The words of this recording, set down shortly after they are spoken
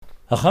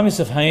Hacham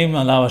Yosef Haim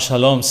Alav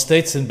Shalom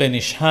states in Ben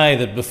Ish Hai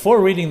that before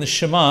reading the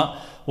Shema,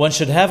 one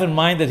should have in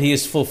mind that he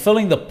is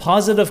fulfilling the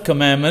positive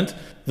commandment,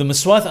 the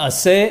Miswat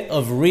Aseh,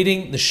 of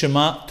reading the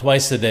Shema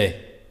twice a day.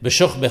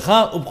 B'shoch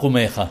becha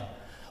ubchumecha.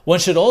 One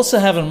should also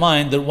have in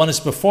mind that one is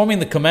performing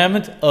the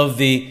commandment of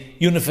the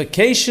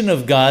unification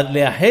of God,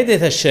 le'ahed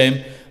et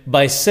Hashem,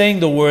 by saying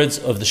the words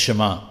of the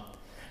Shema.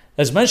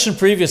 As mentioned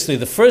previously,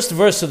 the first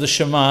verse of the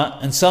Shema,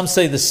 and some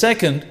say the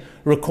second,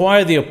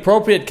 require the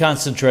appropriate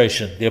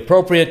concentration, the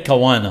appropriate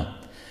kawana.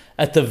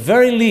 At the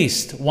very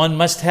least, one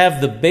must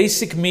have the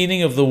basic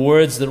meaning of the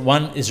words that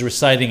one is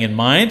reciting in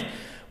mind,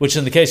 which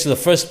in the case of the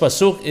first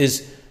pasuk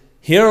is,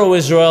 Hear, O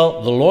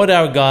Israel, the Lord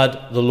our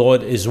God, the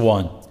Lord is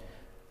one.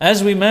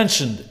 As we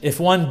mentioned, if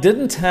one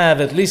didn't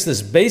have at least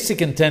this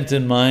basic intent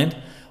in mind,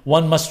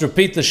 one must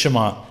repeat the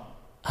Shema.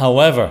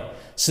 However,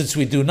 since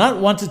we do not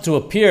want it to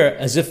appear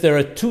as if there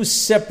are two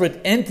separate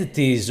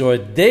entities or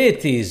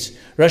deities,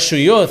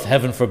 Rashuyot,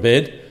 heaven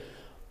forbid,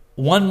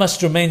 one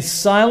must remain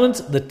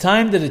silent the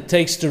time that it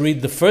takes to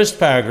read the first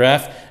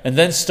paragraph and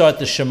then start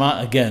the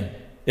Shema again.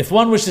 If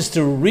one wishes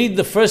to read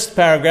the first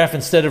paragraph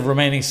instead of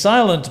remaining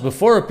silent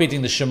before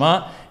repeating the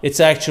Shema, it's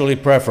actually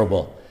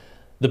preferable.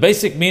 The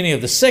basic meaning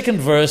of the second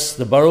verse,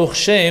 the Baruch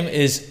Shem,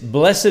 is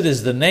Blessed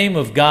is the name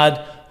of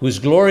God whose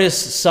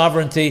glorious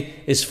sovereignty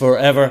is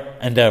forever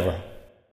and ever.